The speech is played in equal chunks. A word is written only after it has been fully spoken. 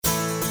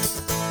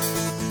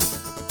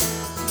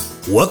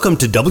Welcome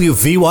to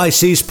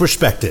WVYC's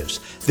Perspectives.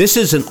 This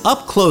is an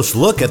up-close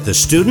look at the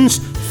students,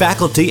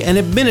 faculty, and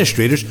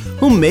administrators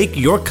who make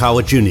your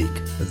college unique.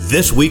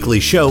 This weekly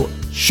show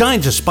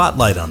shines a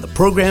spotlight on the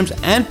programs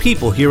and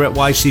people here at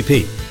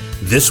YCP.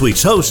 This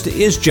week's host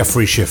is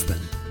Jeffrey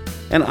Schiffman.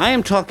 And I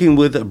am talking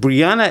with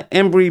Briaunna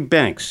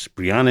Embry-Banks.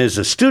 Briaunna is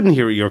a student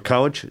here at your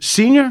college.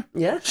 Senior?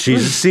 Yes.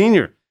 She's a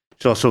senior.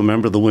 She's also a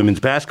member of the women's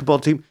basketball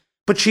team.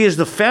 But she is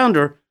the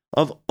founder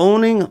of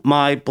Owning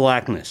My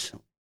Blackness.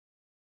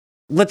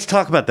 Let's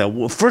talk about that.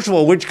 Well, first of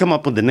all, where'd you come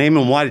up with the name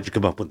and why did you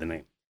come up with the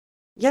name?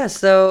 Yeah,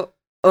 so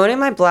Owning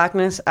My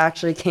Blackness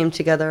actually came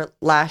together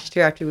last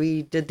year after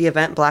we did the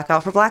event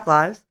Blackout for Black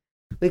Lives.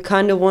 We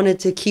kind of wanted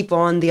to keep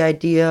on the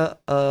idea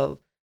of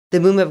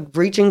the movement of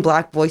reaching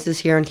Black voices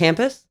here on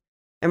campus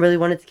and really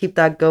wanted to keep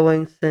that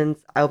going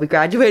since I'll be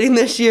graduating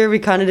this year. We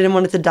kind of didn't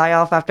want it to die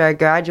off after I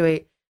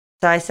graduate.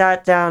 So I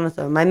sat down with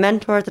my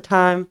mentor at the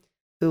time,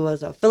 who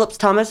was Phillips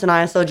Thomas, an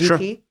ISLGP.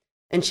 Sure.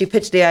 And she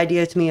pitched the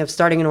idea to me of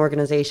starting an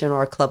organization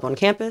or a club on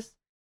campus.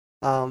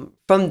 From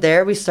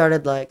there, we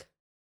started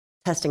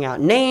testing out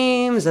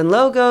names and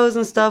logos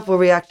and stuff where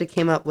we actually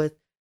came up with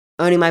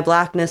Owning My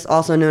Blackness,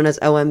 also known as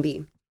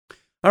OMB.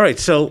 All right.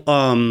 So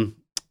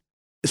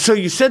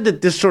you said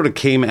that this sort of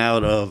came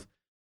out of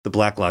the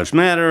Black Lives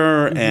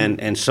Matter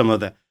and some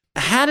of that.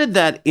 How did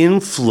that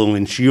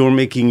influence your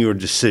making your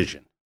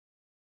decision?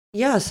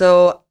 Yeah.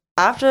 So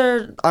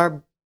after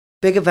our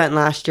big event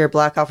last year,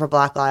 Blackout for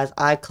Black Lives,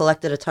 I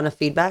collected a ton of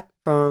feedback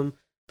from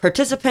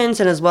participants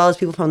and as well as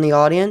people from the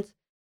audience.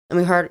 And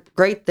we heard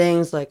great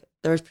things. There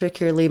was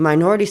particularly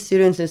minority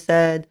students who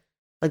said,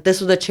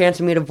 this was a chance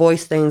for me to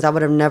voice things I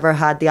would have never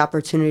had the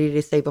opportunity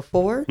to say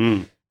before.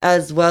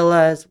 As well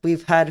as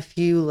we've had a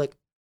few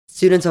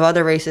students of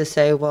other races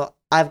say, well,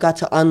 I've got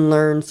to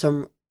unlearn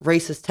some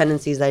racist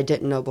tendencies I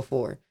didn't know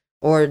before.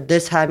 Or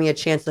this had me a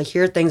chance to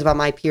hear things about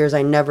my peers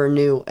I never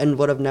knew and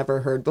would have never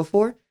heard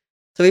before.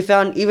 So we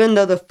found even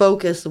though the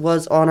focus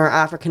was on our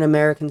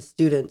African-American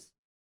students,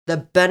 the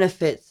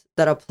benefits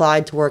that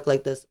applied to work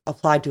like this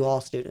applied to all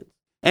students.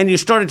 And you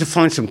started to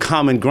find some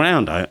common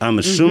ground, I'm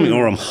assuming,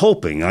 or I'm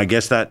hoping. I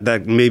guess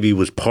that maybe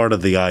was part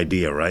of the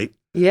idea, right?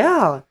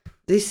 Yeah.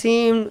 They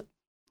seemed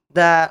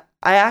that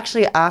I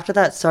actually, after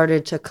that,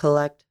 started to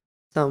collect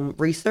some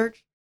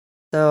research.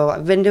 So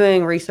I've been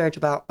doing research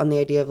on the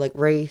idea of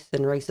race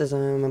and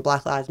racism and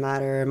Black Lives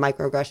Matter and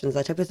microaggressions,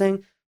 that type of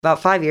thing,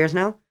 about 5 years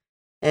now.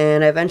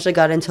 And I eventually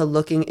got into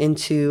looking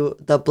into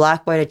the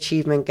Black-White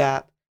achievement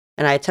gap,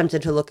 and I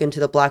attempted to look into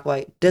the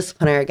Black-White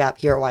disciplinary gap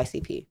here at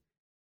YCP.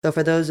 So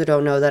for those who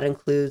don't know, that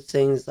includes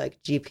things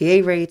like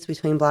GPA rates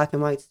between Black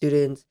and white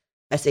students,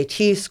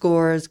 SAT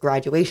scores,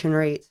 graduation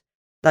rates,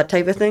 that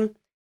type of thing.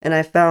 And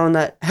I found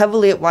that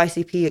heavily at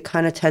YCP, it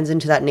kind of tends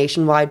into that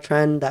nationwide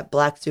trend that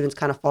Black students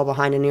kind of fall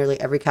behind in nearly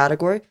every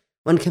category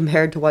when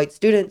compared to white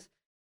students.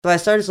 So I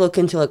started to look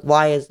into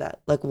why is that?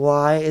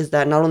 Why is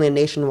that not only a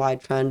nationwide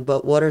trend,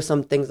 but what are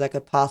some things that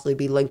could possibly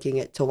be linking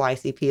it to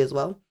YCP as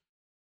well?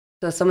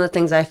 So some of the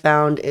things I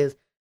found is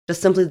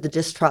just simply the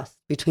distrust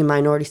between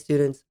minority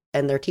students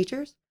and their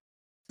teachers.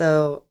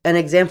 So an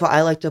example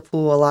I like to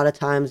pull a lot of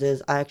times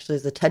is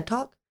the TED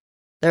Talk.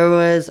 There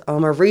was a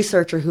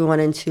researcher who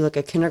went into a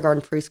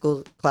kindergarten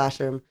preschool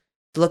classroom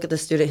to look at the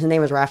student. His name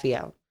was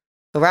Raphael.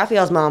 So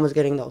Raphael's mom was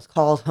getting those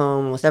calls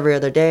home almost every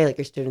other day,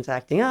 your student's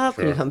acting up,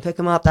 Can you come pick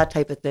him up, that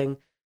type of thing.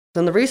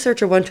 So when the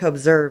researcher went to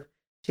observe,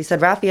 she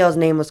said Raphael's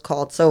name was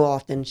called so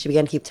often, she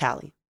began to keep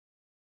tally.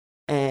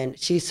 And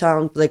she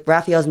sounded like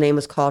Raphael's name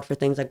was called for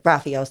things like,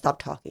 Raphael,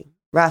 stop talking.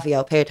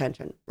 Raphael, pay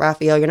attention.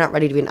 Raphael, you're not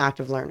ready to be an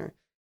active learner.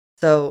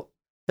 So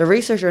the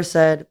researcher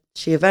said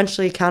she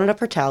eventually counted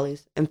up her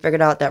tallies and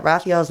figured out that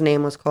Raphael's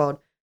name was called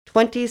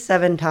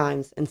 27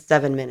 times in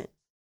 7 minutes.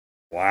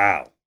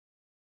 Wow.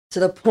 To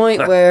the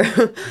point where,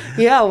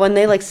 when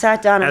they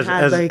sat down and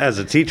as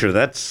a teacher,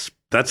 that's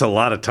a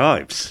lot of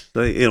times.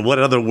 What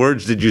other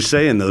words did you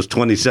say in those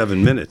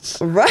 27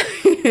 minutes?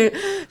 Right.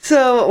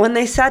 So when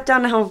they sat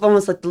down to have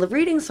almost the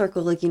reading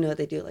circle, they do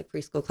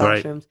preschool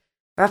classrooms.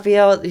 Right.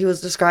 Raphael, he was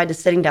described as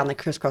sitting down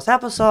crisscross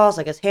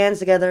applesauce, his hands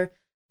together.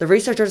 The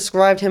researcher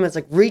described him as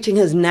reaching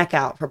his neck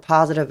out for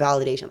positive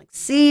validation.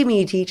 See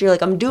me, teacher,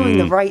 I'm doing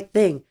the right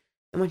thing.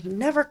 And when he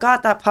never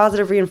got that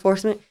positive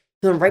reinforcement,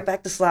 he went right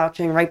back to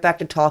slouching, right back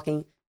to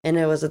talking. And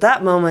it was at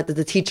that moment that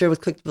the teacher was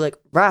quick to be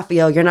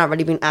Raphael, you're not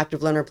ready to be an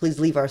active learner. Please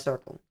leave our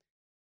circle.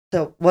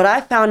 So what I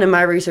found in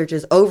my research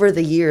is over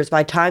the years,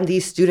 by the time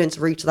these students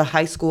reach the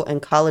high school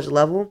and college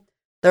level,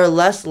 they're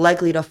less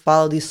likely to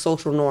follow these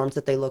social norms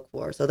that they look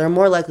for. So they're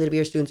more likely to be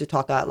your students who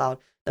talk out loud.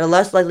 They're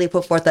less likely to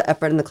put forth the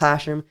effort in the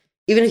classroom.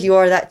 Even if you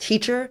are that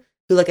teacher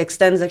who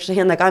extends the extra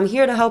hand, I'm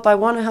here to help, I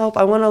want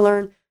to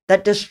learn,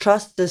 that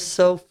distrust is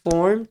so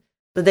formed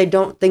that they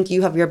don't think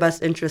you have your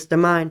best interest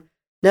in mind.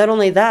 Not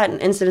only that, in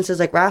incidences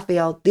like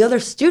Raphael, the other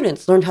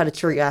students learned how to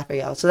treat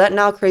Raphael. So that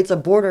now creates a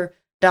border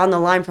down the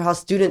line for how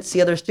students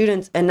see other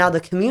students and now the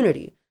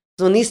community.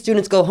 So when these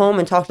students go home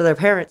and talk to their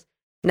parents,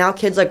 now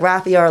kids like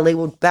Raphael are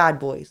labeled bad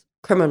boys,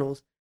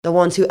 criminals, the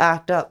ones who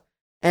act up.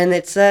 And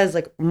it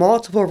says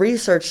multiple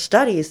research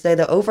studies say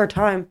that over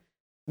time,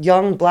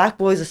 young Black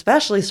boys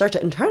especially start to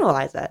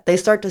internalize that. They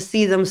start to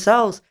see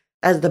themselves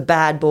as the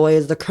bad boy,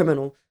 as the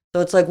criminal.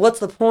 So it's like, what's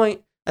the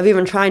point of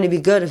even trying to be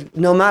good if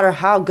no matter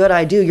how good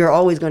I do, you're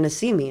always going to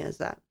see me as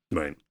that?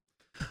 Right.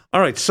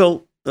 All right.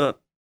 So,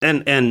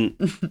 and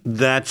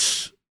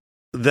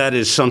that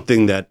is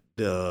something that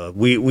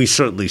we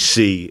certainly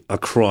see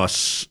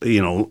across,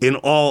 in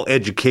all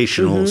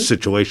educational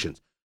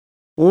situations.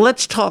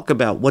 Let's talk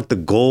about what the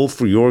goal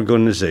for your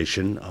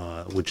organization,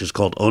 which is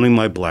called Owning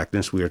My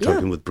Blackness. We are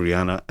talking with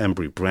Briaunna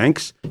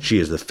Embry-Banks. She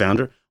is the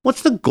founder.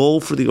 What's the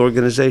goal for the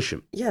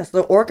organization? Yes,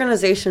 the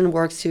organization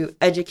works to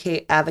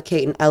educate,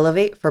 advocate, and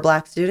elevate for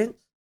Black students.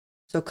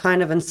 So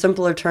kind of in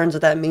simpler terms,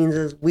 what that means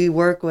is we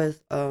work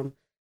with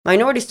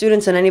minority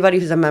students and anybody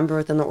who's a member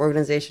within the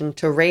organization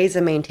to raise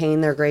and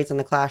maintain their grades in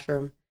the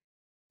classroom,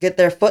 get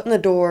their foot in the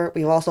door.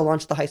 We've also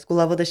launched the high school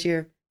level this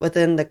year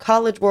within the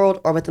college world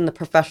or within the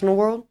professional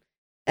world,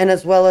 and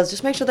as well as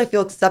just make sure they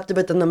feel accepted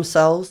within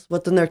themselves,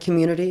 within their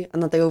community,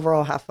 and that they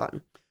overall have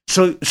fun.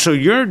 So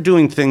you're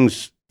doing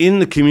things in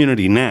the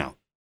community now?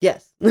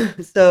 Yes.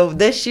 So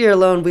this year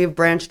alone, we've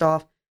branched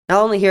off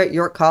not only here at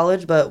York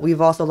College, but we've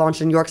also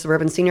launched in York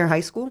Suburban Senior High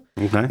School.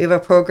 Okay. We have a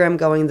program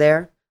going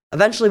there.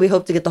 Eventually, we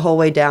hope to get the whole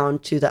way down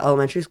to the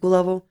elementary school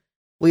level.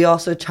 We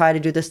also try to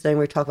do this thing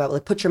where we talk about,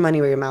 like, put your money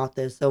where your mouth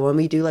is. So when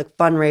we do, like,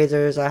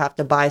 fundraisers or have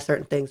to buy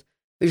certain things,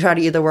 we try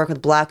to either work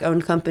with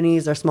Black-owned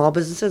companies or small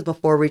businesses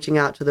before reaching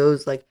out to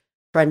those, like,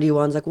 trendy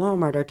ones like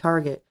Walmart or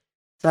Target.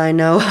 So I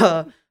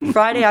know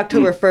Friday,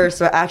 October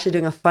 1st, we're actually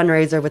doing a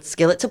fundraiser with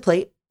Skillet to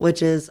Plate,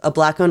 which is a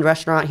Black-owned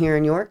restaurant here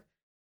in York.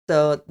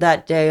 So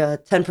that day,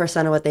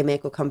 10% of what they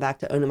make will come back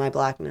to Owning My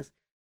Blackness,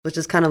 which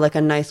is kind of like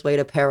a nice way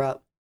to pair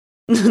up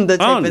the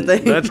type of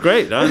thing. That's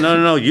great.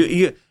 No.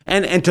 You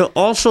and to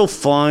also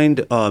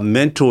find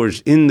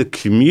mentors in the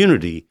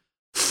community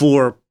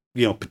for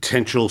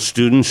potential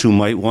students who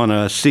might want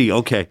to see.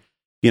 Okay,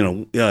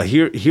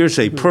 here's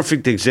a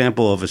perfect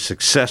example of a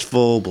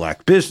successful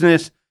Black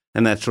business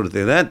and that sort of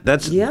thing.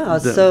 That's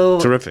so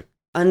terrific.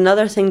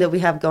 Another thing that we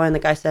have going,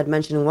 like I said,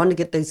 mentioning, wanted to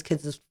get these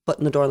kids' foot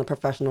in the door in the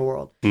professional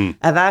world.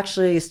 I've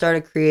actually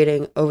started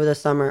creating over the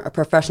summer a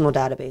professional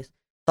database.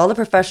 All the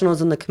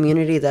professionals in the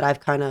community that I've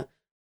kind of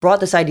brought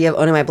this idea of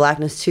Owning My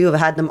Blackness to, I've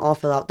had them all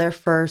fill out their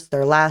first,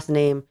 their last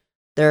name,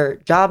 their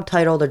job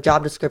title, their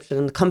job description,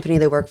 and the company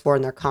they work for,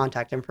 and their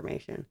contact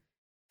information.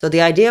 So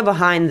the idea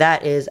behind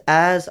that is,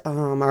 as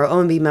our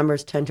OMB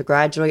members tend to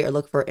graduate or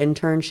look for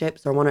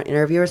internships or want to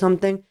interview or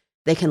something,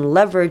 they can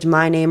leverage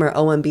my name or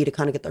OMB to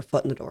kind of get their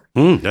foot in the door.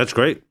 That's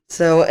great.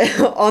 So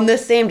on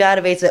this same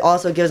database, it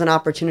also gives an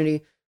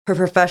opportunity for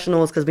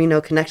professionals, because we know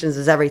connections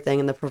is everything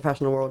in the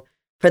professional world,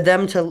 for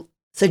them to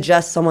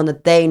suggest someone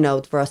that they know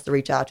for us to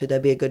reach out to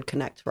that'd be a good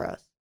connect for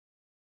us.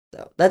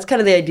 So that's kind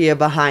of the idea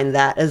behind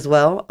that as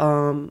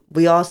well.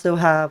 We also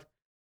have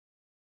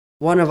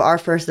one of our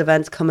first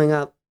events coming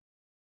up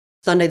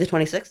Sunday the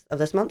 26th of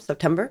this month,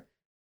 September,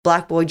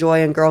 Black Boy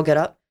Joy and Girl Get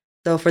Up.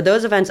 So for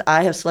those events,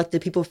 I have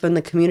selected people from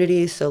the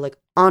community, so like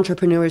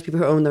entrepreneurs, people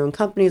who own their own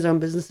companies, their own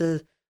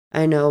businesses.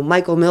 I know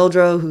Michael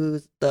Mildrow,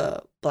 who's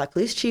the Black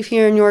police chief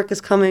here in York,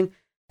 is coming.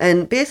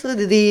 And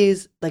basically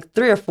these, like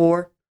 3 or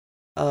 4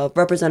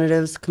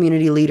 representatives,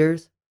 community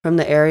leaders from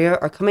the area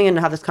are coming in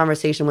to have this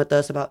conversation with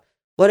us about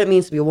what it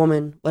means to be a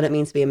woman, what it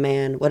means to be a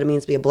man, what it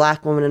means to be a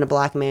Black woman and a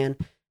Black man,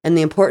 and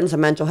the importance of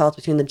mental health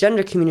between the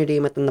gender community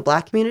and within the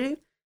Black community.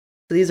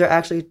 So these are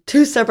actually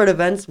 2 separate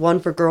events, one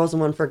for girls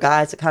and one for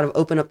guys, to kind of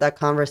open up that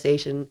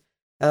conversation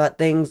about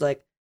things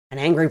like an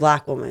angry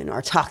Black woman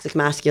or toxic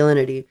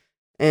masculinity.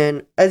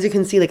 And as you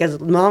can see, like,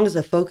 as long as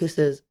the focus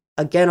is,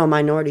 again, on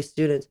minority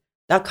students,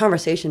 that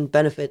conversation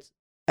benefits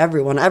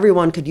everyone.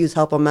 Everyone could use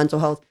help on mental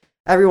health.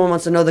 Everyone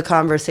wants to know the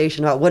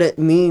conversation about what it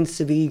means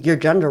to be your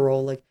gender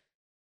role. Like,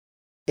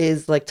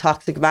 is like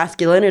toxic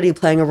masculinity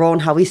playing a role in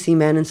how we see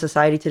men in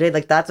society today?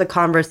 Like, that's a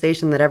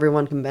conversation that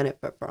everyone can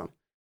benefit from.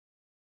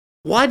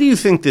 Why do you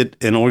think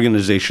that an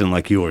organization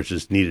like yours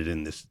is needed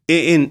in this?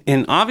 In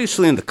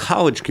obviously in the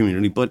college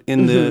community, but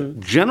in the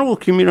general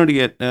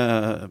community at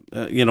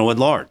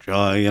large,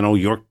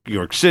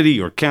 York City,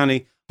 York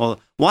County. Well,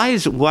 why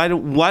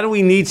do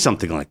we need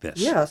something like this?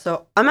 Yeah,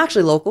 so I'm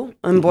actually local.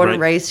 I'm born and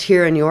raised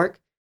here in York.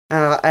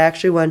 I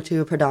actually went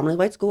to a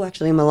predominantly white school.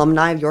 Actually, I'm an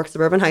alumni of York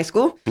Suburban High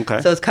School.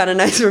 Okay. So it's kind of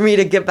nice for me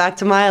to get back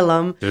to my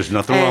alum. There's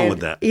nothing wrong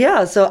with that.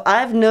 Yeah, so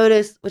I've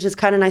noticed, which is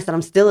kind of nice, that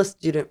I'm still a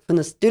student. From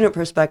the student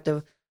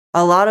perspective,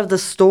 a lot of the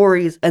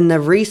stories and the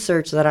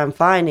research that I'm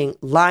finding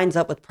lines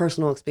up with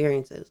personal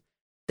experiences.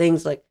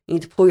 Things like you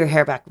need to pull your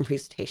hair back from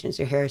presentations,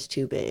 your hair is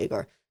too big,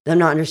 or them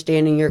not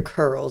understanding your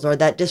curls, or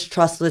that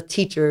distrust with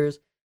teachers.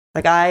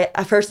 Like I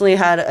personally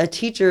had a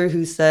teacher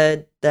who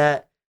said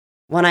that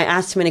when I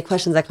ask too many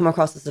questions, I come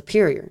across as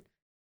superior.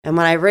 And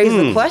when I raised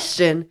the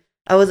question,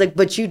 I was like,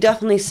 but you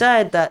definitely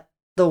said that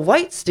the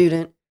white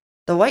student,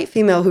 the white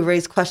female who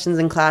raised questions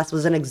in class,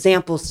 was an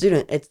example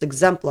student. It's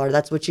exemplar.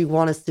 That's what you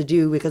want us to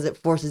do because it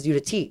forces you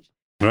to teach.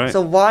 Right. So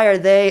why are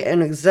they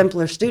an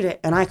exemplar student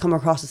and I come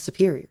across as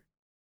superior?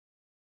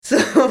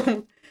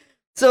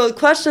 So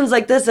questions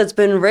like this that's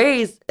been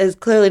raised is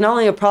clearly not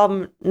only a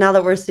problem now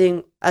that we're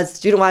seeing as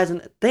student-wise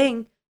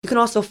thing, you can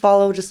also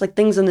follow just like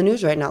things in the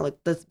news right now, like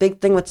this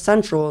big thing with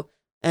Central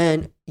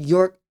and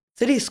York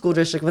City School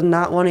District with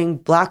not wanting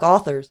Black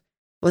authors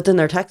within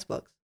their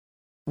textbooks.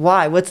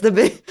 Why? What's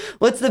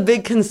the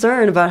big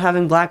concern about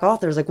having Black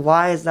authors? Like,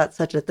 why is that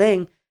such a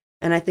thing?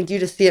 And I think you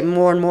just see it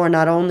more and more,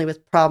 not only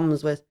with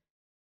problems with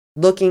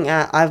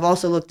I've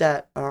also looked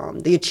at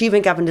the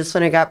achievement gap and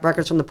disciplinary gap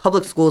records from the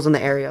public schools in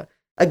the area.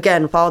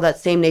 Again, follow that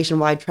same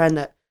nationwide trend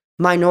that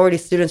minority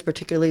students,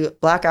 particularly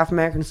Black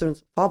African-American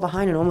students, fall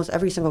behind in almost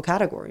every single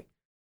category.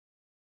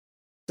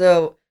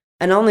 So,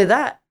 and only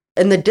that,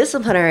 in the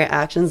disciplinary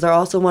actions, they're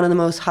also one of the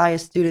most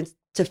highest students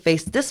to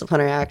face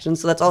disciplinary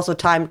actions. So that's also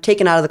time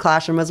taken out of the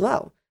classroom as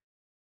well.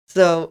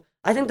 So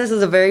I think this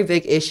is a very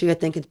big issue. I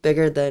think it's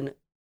bigger than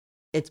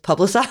it's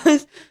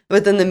publicized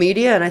within the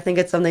media. And I think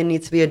it's something that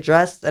needs to be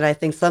addressed. And I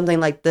think something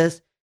like this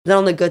is not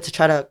only good to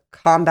try to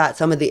combat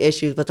some of the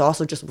issues, but to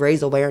also just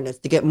raise awareness,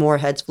 to get more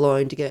heads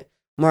flowing, to get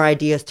more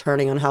ideas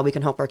turning on how we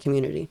can help our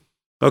community.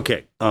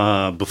 Okay.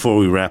 Before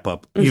we wrap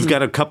up, you've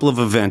got a couple of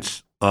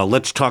events.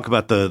 Let's talk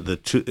about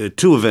the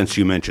two events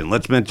you mentioned.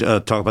 Let's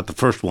talk about the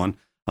first one,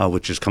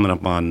 which is coming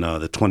up on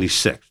the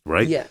 26th,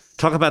 right? Yes.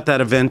 Talk about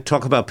that event.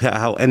 Talk about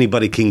how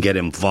anybody can get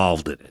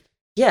involved in it.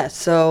 Yes.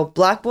 So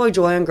Black Boy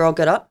Joy and Girl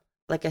Get Up,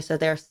 like I said,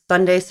 they're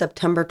Sunday,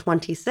 September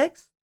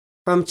 26th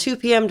from 2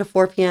 p.m. to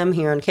 4 p.m.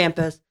 here on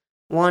campus.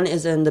 One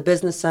is in the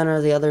Business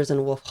Center. The other is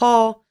in Wolf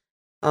Hall.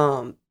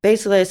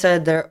 Basically, I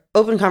said they're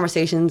open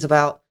conversations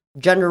about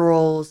gender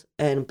roles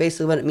and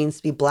basically what it means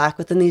to be Black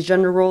within these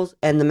gender roles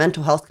and the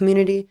mental health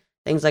community.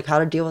 Things like how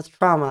to deal with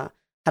trauma.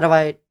 How do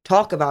I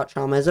talk about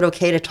trauma? Is it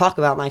okay to talk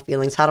about my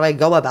feelings? How do I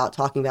go about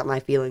talking about my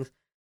feelings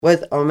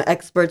with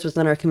experts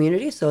within our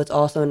community? So it's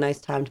also a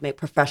nice time to make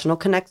professional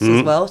connects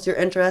as well. So you're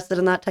interested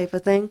in that type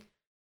of thing.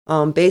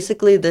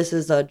 Basically, this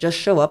is a just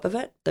show up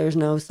event. There's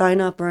no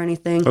sign up or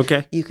anything.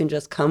 Okay. You can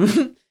just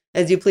come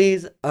as you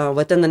please.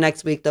 Within the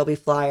next week, there'll be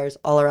flyers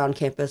all around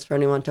campus for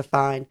anyone to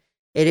find.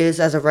 It is,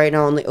 as of right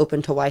now, only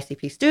open to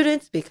YCP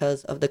students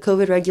because of the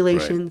COVID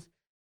regulations.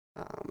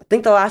 Right. I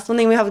think the last one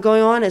thing we have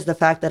going on is the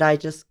fact that I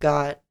just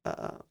got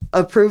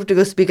approved to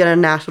go speak at a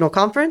national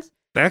conference.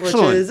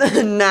 Excellent. Which is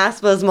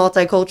NASPA's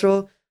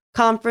multicultural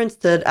conference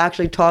to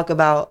actually talk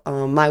about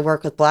my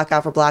work with Black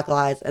Out for Black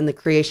Lives and the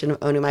creation of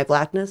Owning My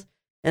Blackness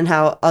and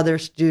how other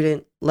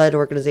student-led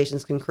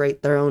organizations can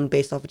create their own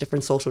based off of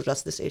different social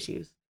justice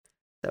issues.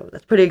 So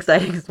that's pretty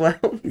exciting as well.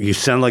 You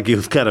sound like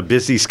you've got a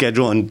busy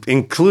schedule,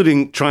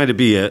 including trying to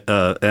be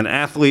an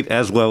athlete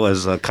as well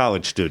as a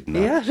college student.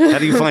 Yeah. How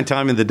do you find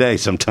time in the day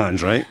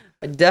sometimes, right?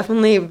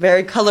 Definitely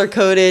very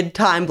color-coded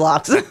time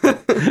blocks.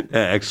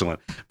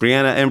 Excellent.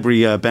 Briaunna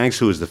Embry-Banks,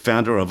 who is the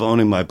founder of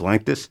Owning My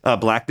Blackness.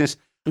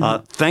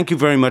 Thank you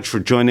very much for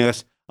joining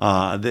us.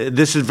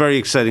 This is very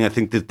exciting. I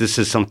think that this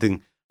is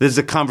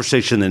a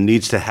conversation that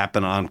needs to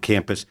happen on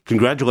campus.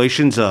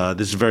 Congratulations.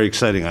 This is very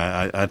exciting.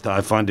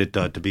 I find it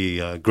to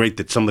be great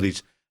that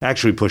somebody's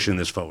actually pushing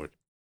this forward.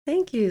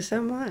 Thank you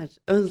so much.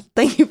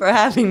 Thank you for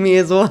having me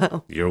as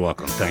well. You're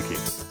welcome. Thank you.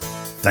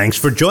 Thanks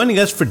for joining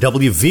us for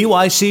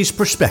WVYC's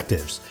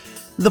Perspectives.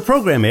 The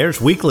program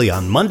airs weekly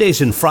on Mondays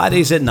and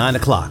Fridays at 9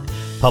 o'clock.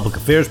 Public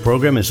Affairs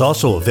program is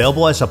also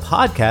available as a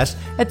podcast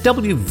at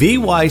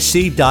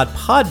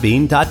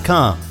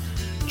wvyc.podbean.com.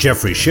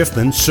 Jeffrey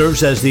Schiffman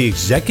serves as the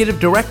Executive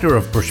Director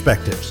of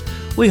Perspectives.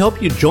 We hope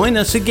you join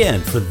us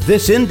again for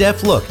this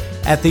in-depth look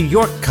at the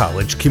York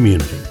College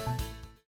community.